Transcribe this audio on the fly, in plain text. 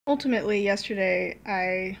Ultimately, yesterday,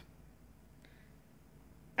 I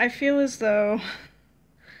feel as though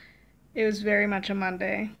it was very much a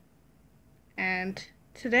Monday, and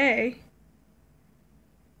today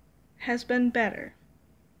has been better,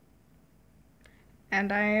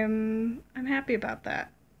 and I'm happy about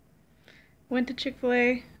that. Went to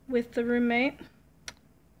Chick-fil-A with the roommate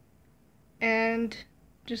and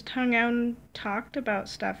just hung out and talked about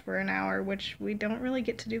stuff for an hour, which we don't really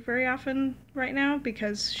get to do very often right now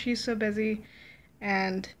because she's so busy,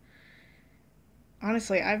 and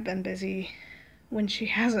honestly, I've been busy when she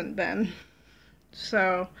hasn't been.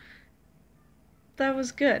 So that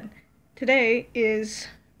was good. Today is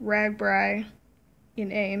RAGBRAI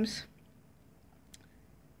in Ames.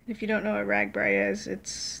 If you don't know what RAGBRAI is,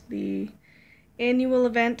 it's the annual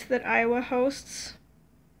event that Iowa hosts.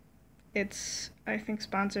 It's, I think,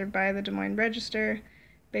 sponsored by the Des Moines Register.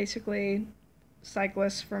 Basically,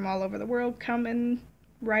 cyclists from all over the world come and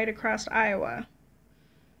ride across Iowa.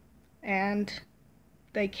 And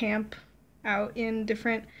they camp out in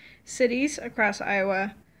different cities across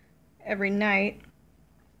Iowa every night.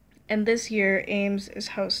 And this year, Ames is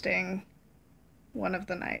hosting one of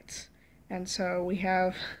the nights. And so we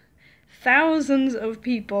have thousands of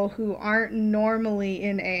people who aren't normally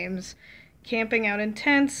in Ames camping out in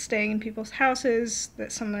tents, staying in people's houses,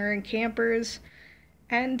 that some are in campers.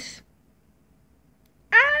 And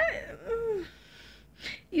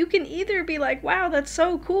you can either be like, wow, that's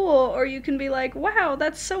so cool, or you can be like, wow,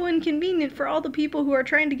 that's so inconvenient for all the people who are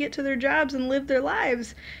trying to get to their jobs and live their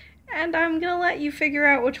lives. And I'm gonna let you figure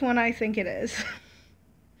out which one I think it is.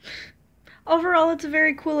 Overall, it's a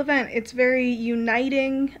very cool event. It's very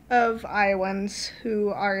uniting of Iowans who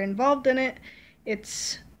are involved in it.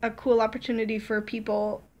 It's a cool opportunity for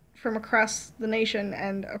people from across the nation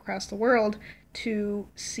and across the world to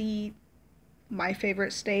see my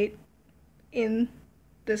favorite state in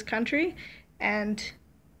this country, and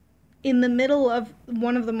in the middle of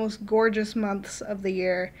one of the most gorgeous months of the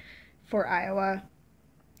year for Iowa.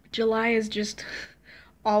 July is just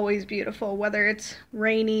always beautiful, whether it's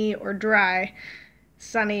rainy or dry,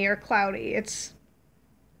 sunny or cloudy. It's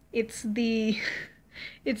the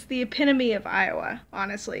it's the epitome of Iowa,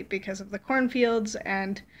 honestly, because of the cornfields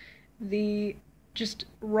and the just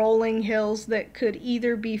rolling hills that could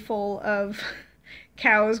either be full of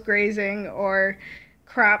cows grazing or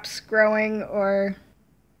crops growing or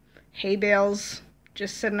hay bales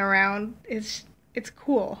just sitting around. It's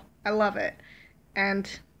cool. I love it.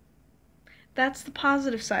 And that's the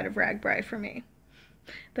positive side of RAGBRAI for me.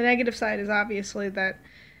 The negative side is obviously that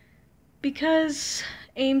because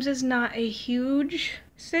Ames is not a huge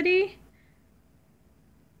city,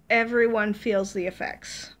 everyone feels the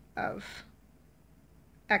effects of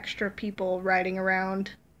extra people riding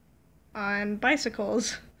around on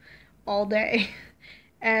bicycles all day.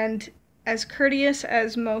 And as courteous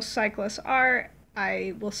as most cyclists are,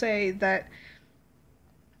 I will say that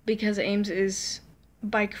because Ames is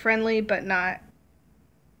bike friendly but not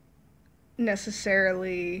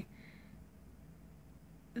necessarily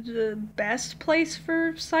the best place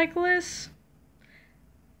for cyclists,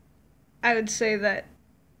 I would say that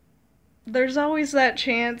there's always that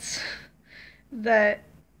chance that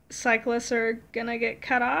cyclists are gonna get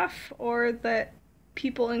cut off, or that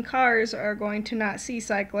people in cars are going to not see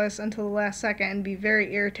cyclists until the last second and be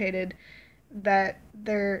very irritated that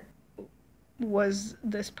there was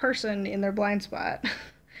this person in their blind spot.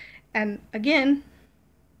 And again,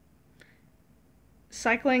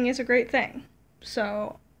 cycling is a great thing,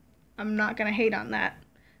 so I'm not gonna hate on that.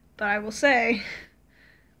 But I will say,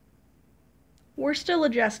 we're still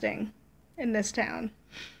adjusting in this town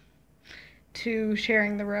to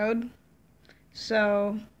sharing the road.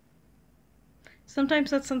 So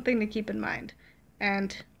sometimes that's something to keep in mind.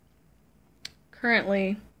 And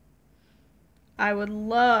currently, I would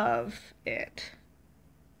love it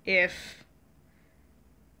if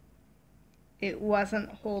it wasn't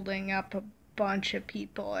holding up a bunch of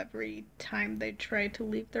people every time they try to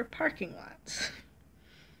leave their parking lots.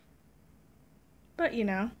 But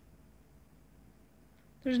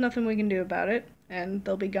there's nothing we can do about it, and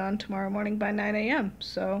they'll be gone tomorrow morning by 9 a.m.,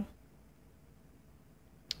 so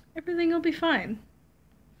everything will be fine.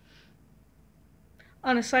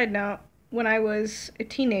 On a side note, when I was a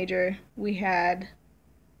teenager, we had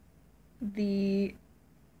the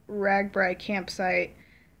RAGBRAI campsite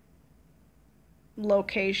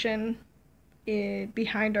location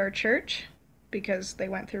behind our church because they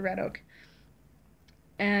went through Red Oak.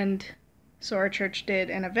 And so our church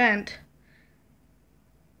did an event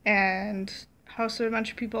and hosted a bunch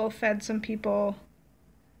of people, fed some people,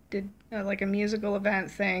 did like a musical event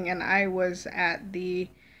thing, and I was at the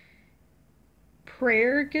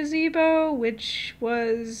prayer gazebo, which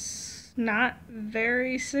was not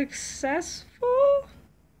very successful.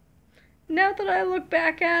 Now that I look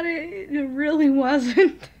back at it, it really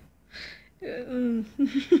wasn't.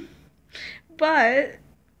 But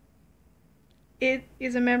it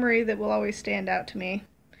is a memory that will always stand out to me.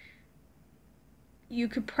 You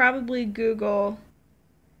could probably Google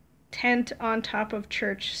tent on top of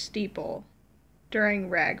church steeple during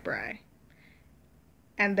RAGBRAI,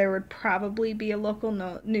 and there would probably be a local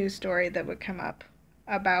news story that would come up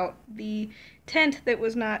about the tent that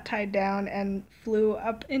was not tied down and flew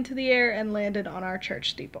up into the air and landed on our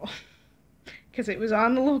church steeple. Because it was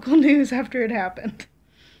on the local news after it happened.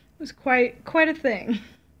 It was quite a thing.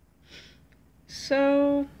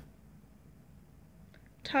 So,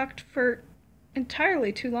 talked for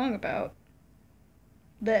entirely too long about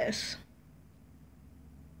this.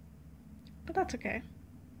 But that's okay.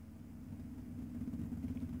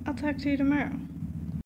 I'll talk to you tomorrow.